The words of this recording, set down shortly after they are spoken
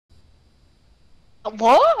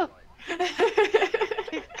What?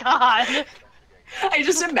 God. I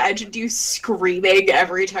just imagined you screaming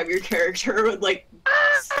every time your character would like.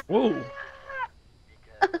 Whoa.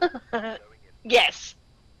 Yes.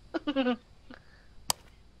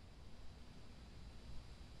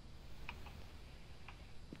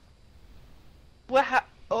 What?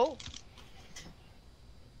 Oh.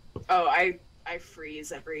 Oh, I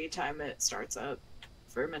freeze every time it starts up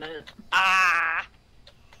for a minute. Ah.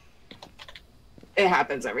 It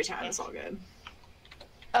happens every time. It's all good.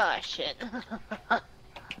 Oh shit.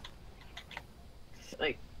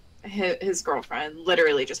 Like his girlfriend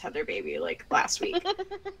literally just had their baby like last week.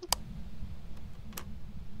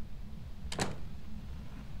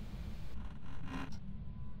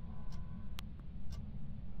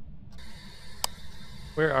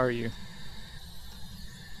 Where are you?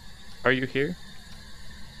 Are you here?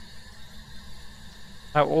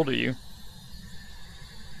 How old are you?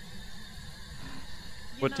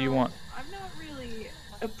 What do you want? I'm not really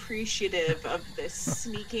appreciative of this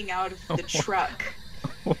sneaking out of the truck.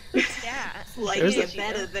 Yeah. Like There's you're a-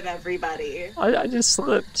 better than everybody. I just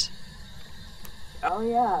slipped. Oh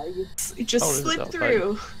yeah, you just Oh, this is slip outside.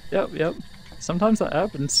 through. Yep. Sometimes that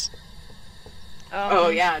happens. Oh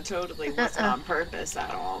yeah, totally. Wasn't on purpose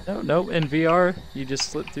at all. No, in VR, you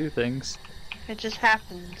just slip through things. It just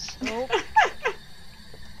happens. Oh.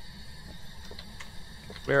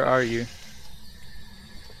 Where are you?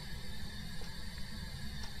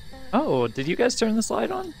 Oh, did you guys turn this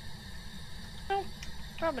light on? No,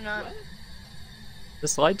 probably not. What?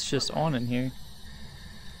 This light's just on in here.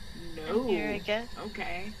 No. Here, I guess.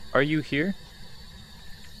 Okay. Are you here?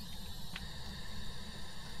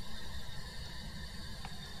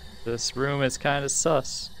 This room is kind of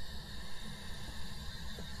sus.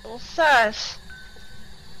 Little sus.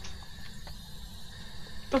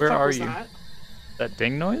 The Where fuck are was you? that? That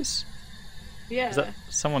ding noise? Yeah. Is that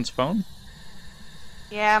someone's phone?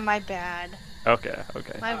 Yeah, my bad. Okay.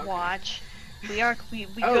 My Okay. watch. We Oh,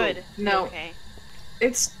 good. We no. Okay.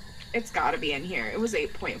 It's gotta be in here. It was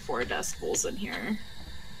 8.4 decibels in here.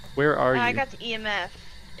 Where are you? I got the EMF.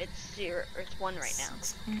 It's 0 or it's 1 right now.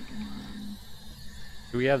 6.1.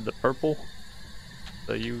 Do we have the purple?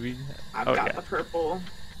 The UV? I've Oh, got yeah. the purple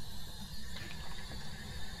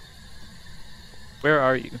Where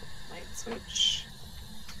are you? light switch.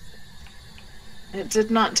 It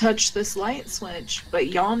did not touch this light switch, but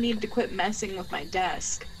y'all need to quit messing with my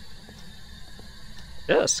desk.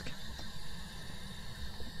 Desk.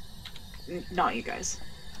 Not you guys.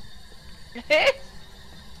 Oh,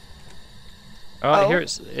 Oh, here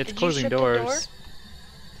it's did you closing shut the doors. door?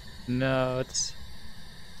 No, it's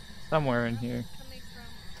somewhere in here. Coming from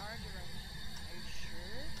our direction. Are you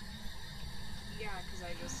sure? Yeah,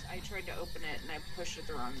 because I tried to open it and I pushed it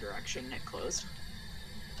the wrong direction and it closed.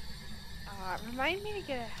 Remind me to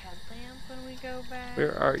get a headlamp when we go back.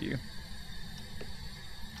 Where are you?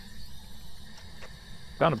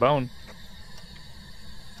 Found a bone.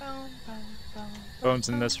 Bones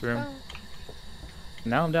in this room. bone.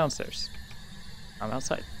 Now I'm downstairs. I'm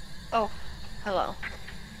outside. Oh, hello.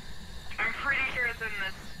 I'm pretty sure it's in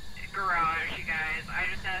this garage, you guys. I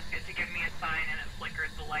just asked it to give me a sign and it flickered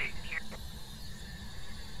the light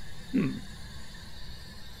in here.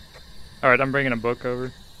 Alright, I'm bringing a book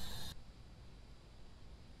over.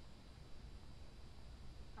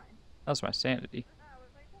 How's my sanity?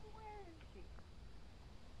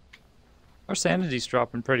 Our sanity's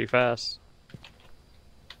dropping pretty fast.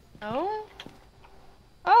 Oh?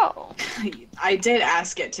 Oh. I did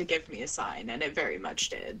ask it to give me a sign, and it very much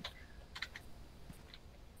did.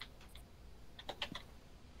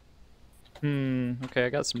 Okay, I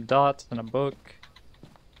got some dots and a book.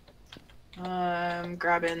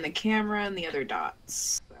 Grabbing the camera and the other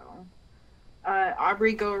dots. So,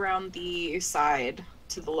 Aubrey, go around the side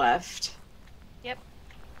to the left. Yep.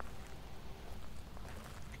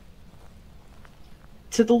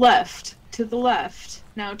 To the left. To the left.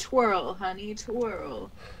 Now twirl, honey, twirl.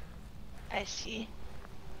 I see.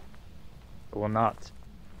 I will not.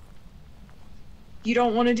 You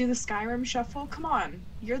don't want to do the Skyrim shuffle? Come on.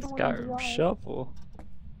 You're the one who Skyrim brought- shuffle.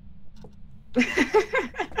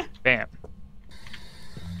 Bam.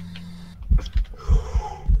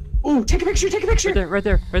 Ooh, take a picture, take a picture! Right there, right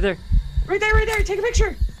there, right there. Right there, right there, take a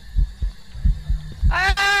picture!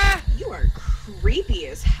 Ah! You are creepy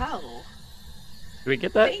as hell. Did we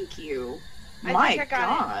get that? Thank you. I My think I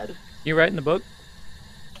got it. god. You write in the book?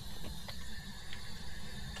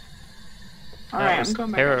 Alright, That was I'm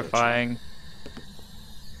going back. terrifying.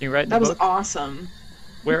 You write in the That was book? awesome.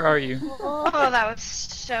 Where are you? Oh, that was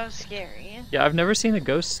so scary. Yeah, I've never seen a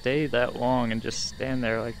ghost stay that long and just stand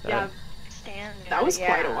there like that. Yeah, Stand there, that was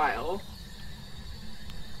quite a yeah. while.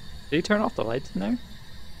 Did he turn off the lights in there?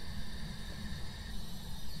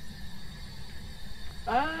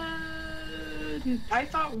 I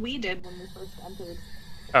thought we did when we first entered.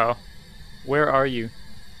 Oh. Where are you?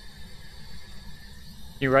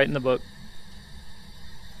 You write in the book.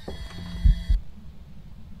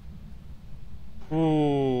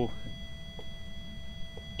 Ooh.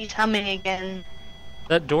 He's humming again.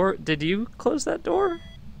 That door, did you close that door?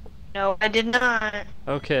 No, I did not.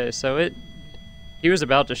 Okay, so he was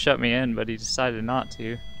about to shut me in, but he decided not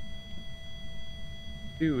to.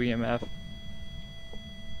 2 EMF.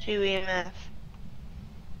 2 EMF.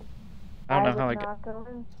 I don't know how I got.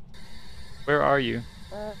 Where are you?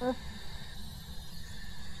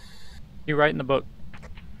 You write in the book.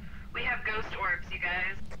 We have ghost orbs, you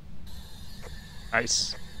guys.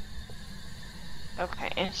 Nice.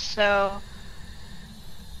 Okay, so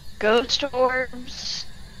ghost orbs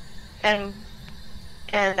and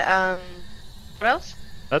what else?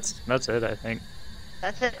 That's it, I think.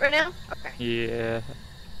 That's it right now? Okay. Yeah.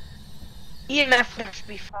 EMF should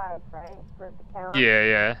be 5, right? For the count.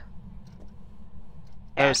 Yeah.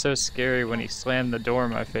 That was so scary when he slammed the door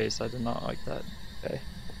in my face. I did not like that. Okay.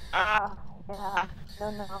 Yeah. No.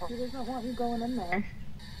 He doesn't want you going in there.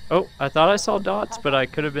 Oh, I thought I saw dots, but I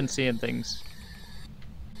could have been seeing things.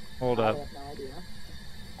 Hold I up. have no idea.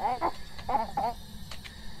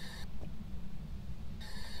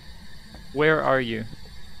 Where are you?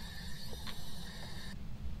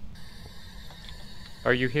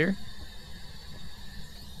 Are you here?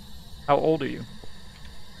 How old are you?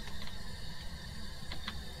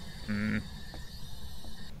 I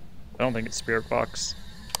don't think it's Spirit Box.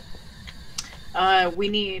 We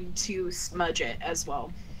need to smudge it as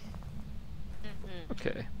well.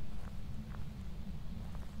 Okay.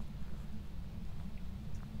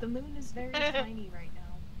 The moon is very tiny right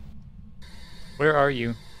now. Where are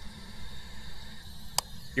you?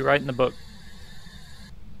 You write in the book.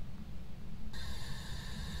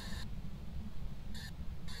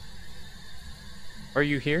 Are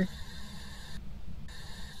you here?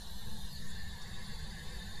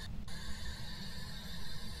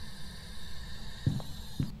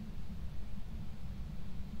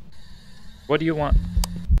 What do you want?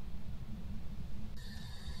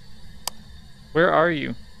 Where are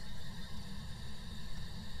you?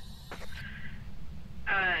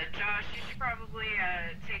 Josh, you should probably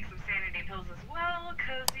take some sanity pills as well,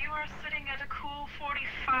 because you are sitting at a cool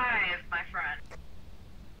 45, my friend.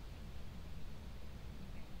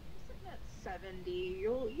 You're sitting at 70.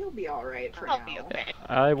 You'll be all right for I'll now. be okay.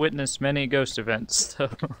 I witnessed many ghost events, so...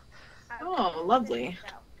 Oh, lovely.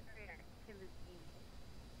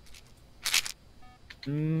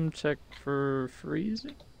 Check for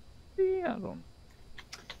freezing? Yeah, I don't...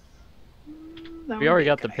 That We would already be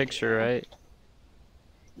a got the good picture, idea. right?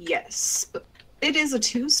 Yes, but it is a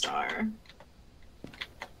 2-star.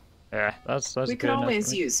 Yeah, that's We good could enough always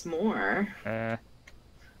for me. use more. I'm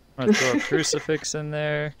gonna throw a crucifix in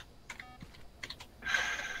there.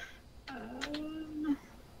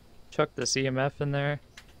 Chuck the CMF in there.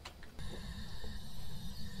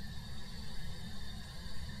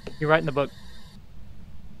 You write in the book.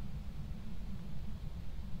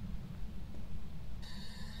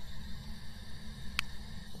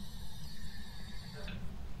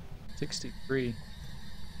 $63.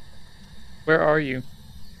 Where are you?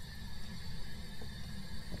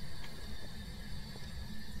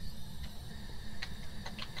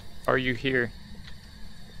 Are you here?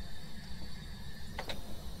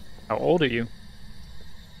 How old are you?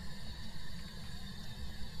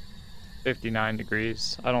 59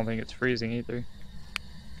 degrees. I don't think it's freezing either.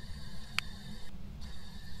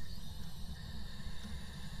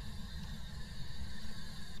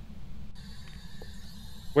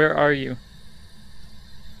 Where are you?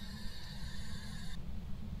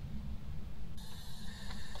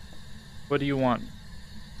 What do you want?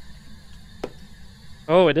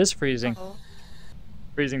 Oh, it is freezing. Uh-oh.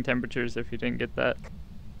 Freezing temperatures if you didn't get that.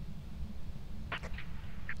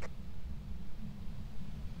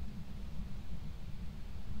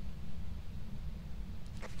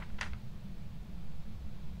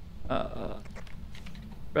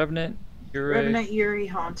 Revenant, Yuri. Revenant Yuri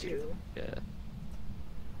Hantu. Yeah.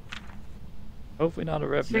 Hopefully not a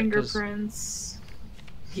Revenant. 'Cause Fingerprints.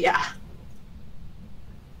 Yeah.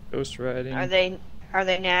 Ghost riding. Are they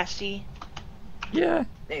nasty? Yeah.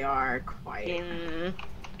 They are quite.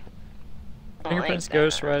 Fingerprints, like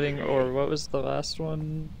ghost that. riding, or what was the last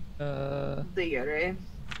one? The Yuri.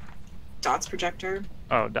 Dots projector.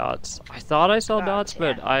 Oh, dots. I thought I saw Dots, dots,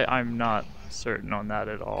 but yeah. I'm not certain on that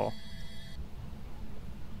at all.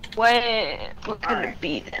 What could Alright. it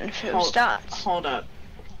be then if it was dots? Hold up.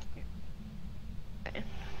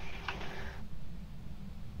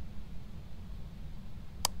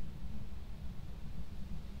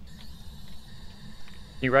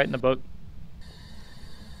 You write in the book?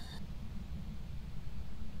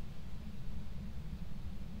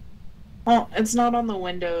 Well, it's not on the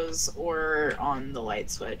windows or on the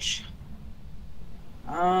light switch.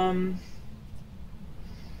 Not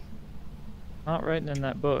writing in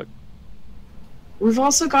that book. We've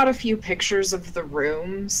also got a few pictures of the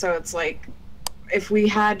room, so it's like, if we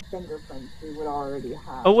had fingerprints, we would already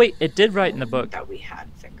have. Oh wait, it did write in the book. That we had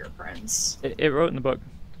fingerprints. It wrote in the book.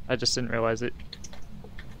 I just didn't realize it.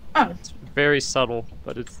 Oh. It's very subtle,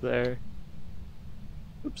 but it's there.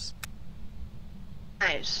 Oops.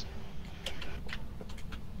 Nice.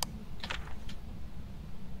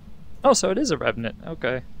 Oh, so it is a revenant.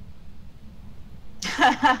 Okay.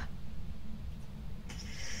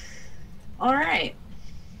 Alright.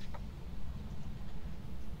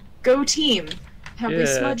 Go team. Have we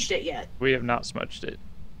Yeah. smudged it yet? We have not smudged it.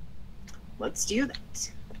 Let's do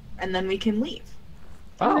that. And then we can leave.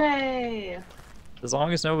 Wow. Hooray! As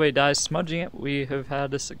long as nobody dies smudging it, we have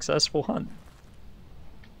had a successful hunt.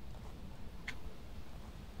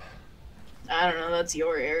 I don't know, that's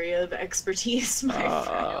your area of expertise, my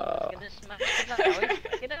friend.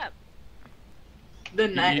 The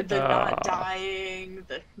not dying,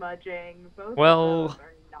 the smudging, both Well, of those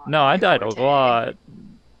are not no, I my died a forte. lot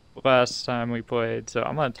last time we played, so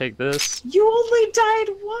I'm gonna take this. You only died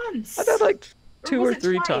once! I died like Or 2 was or it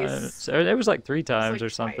 3 twice? times. It was like 3 times like or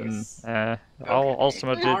something. twice. I'll Okay.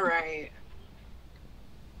 smudge it. Alright.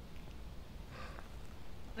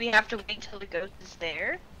 We have to wait till the ghost is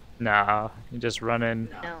there? Nah, you just run in,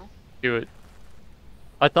 No. do it.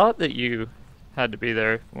 I thought that you had to be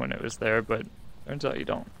there when it was there, but turns out you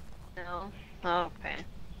don't. No. Oh, okay.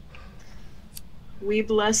 We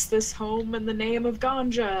bless this home in the name of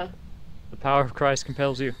ganja. The power of Christ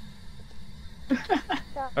compels you.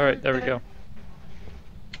 Alright, there we go.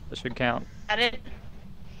 That should count. Got it?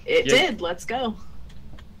 It Yep. did, let's go.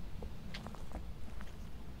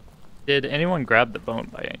 Did anyone grab the bone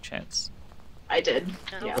by any chance? I did.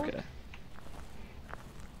 No. Yeah. Okay.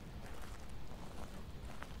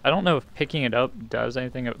 I don't know if picking it up does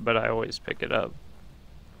anything, but I always pick it up.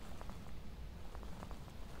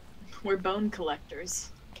 We're bone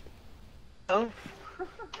collectors. Oh.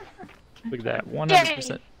 Look at that,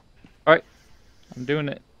 100%. Alright, I'm doing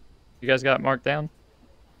it. You guys got it marked down?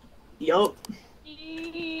 Yup.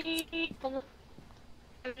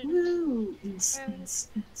 Okay. Woo.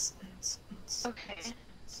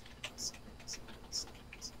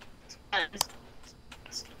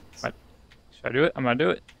 Should I do it? I'm gonna do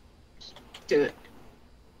it. Do it.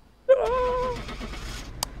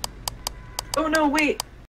 Oh no, wait.